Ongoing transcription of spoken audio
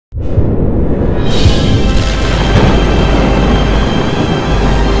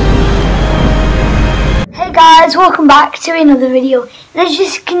guys, welcome back to another video. And as you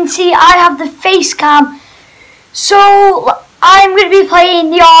can see, I have the face cam. So I'm going to be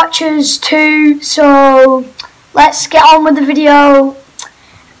playing the Archers 2. So let's get on with the video.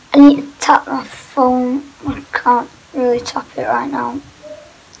 I need to tap my phone. I can't really tap it right now.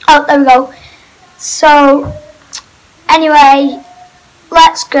 Oh, there we go. So anyway,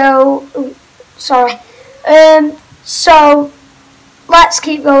 let's go. Ooh, sorry. So let's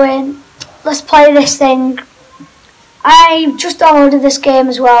keep going. Let's play this thing. I've just downloaded this game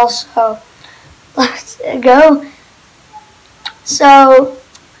as well, so let's go. So,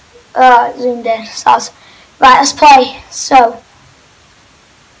 zoomed in. Stars. Right, let's play. So,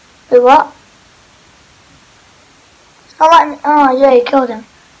 wait, what? It's not letting me. Oh, yeah, you killed him.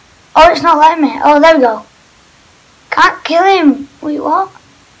 Oh, it's not letting me. Oh, there we go. Can't kill him. Wait, what?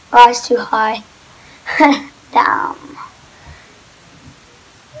 Oh, it's too high. Damn.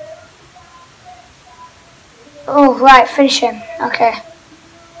 Oh, right, finish him. Okay.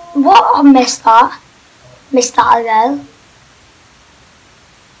 What? I missed that. Missed that again.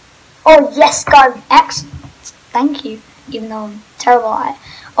 Oh, yes, got him. Excellent. Thank you. Even though I'm terrible at it.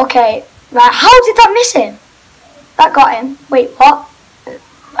 Okay, right. How did that miss him? That got him. Wait, what?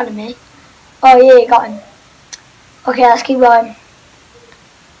 Pardon me. Oh, yeah, you got him. Okay, let's keep going.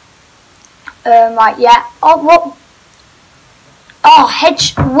 Right, yeah. Oh, what? Oh,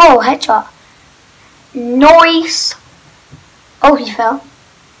 whoa, headshot. Nice. Oh, he fell.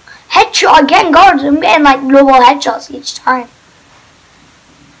 Headshot again. God, I'm getting like double headshots each time.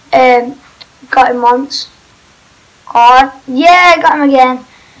 Got him once. Oh, yeah, got him again.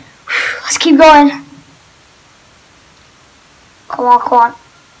 Let's keep going. Come on, come on.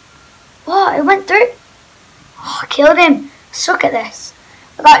 What? It went through. Oh, I killed him. Suck at this.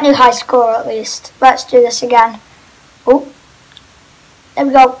 I got a new high score at least. Let's do this again. Oh, there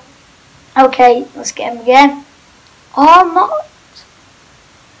we go. Okay, let's get him again. Oh, not.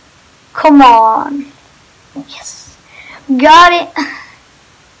 Come on. Yes. Got it.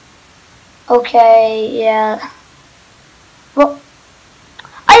 Okay, yeah. What?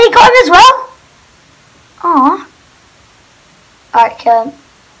 Oh, you got him as well? Aw. Alright, kill him.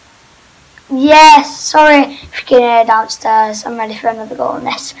 Yes, sorry if you can hear downstairs. I'm ready for another goal on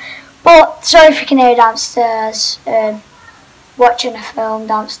this. But, sorry if you can hear downstairs. Watching a film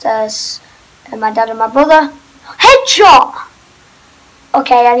downstairs, my dad and my brother. Headshot!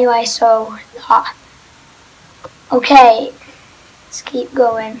 Okay, anyway, so that. Okay, let's keep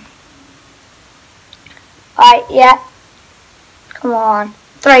going. Right, yeah. Come on.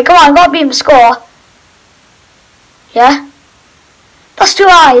 3, come on, gotta beat him score. Yeah? That's too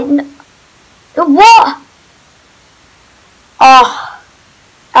high. What? Oh.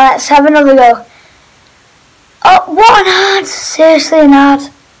 Let's have another go. Oh, what an ad! Seriously, an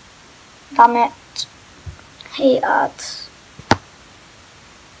ad. Damn it. Hate ads.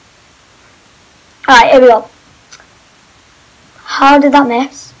 Alright, here we go. How did that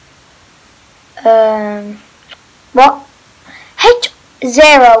miss? What?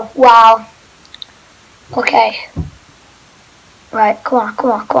 H0. Wow. Okay. Right, come on,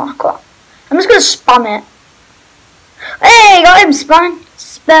 come on, come on, come on. I'm just gonna spam it. Hey, got him spamming.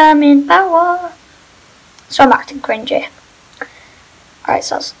 Spamming power. So I'm acting cringy. Alright,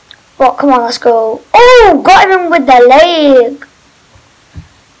 so that's... Well, come on, let's go. Oh, got him in with the leg.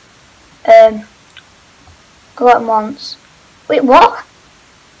 Got him once. Wait, what?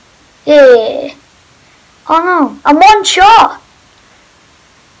 Yeah. Oh no, I'm one shot.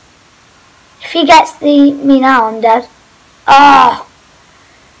 If he gets me now, I'm dead. Ah. Oh.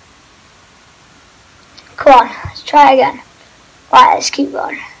 Come on, let's try again. Right, let's keep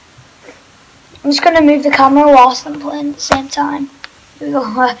going. I'm just going to move the camera whilst I'm playing at the same time. Here we go.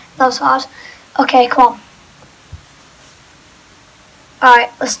 That was hard. Okay, come on.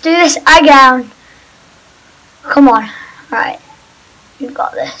 Alright, let's do this again. Come on. Right. You've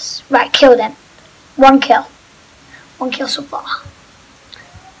got this. Right, kill them. 1 kill. 1 kill so far.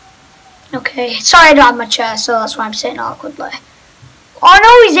 Okay. Sorry I don't have my chair, so that's why I'm sitting awkwardly. Oh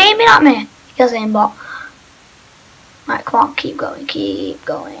no, he's aiming at me. He has aimbot. Right, come on. Keep going. Keep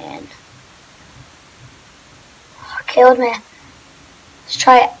going. Killed me. Let's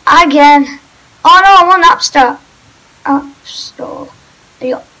try it again. Oh no, I'm on App Store. App Store. There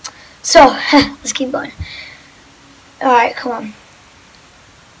you go. So, let's keep going. Alright, come on.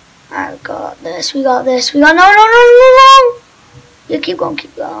 I got this. We got this. We got... No, no, no, no, no. You keep going,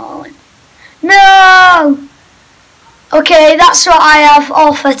 keep going. No! Okay, that's what I have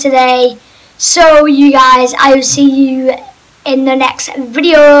all for today. So, you guys, I will see you in the next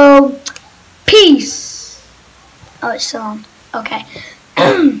video. Peace. Oh, it's still on. Okay.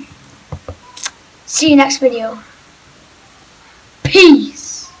 See you next video.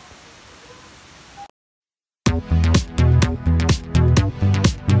 Peace.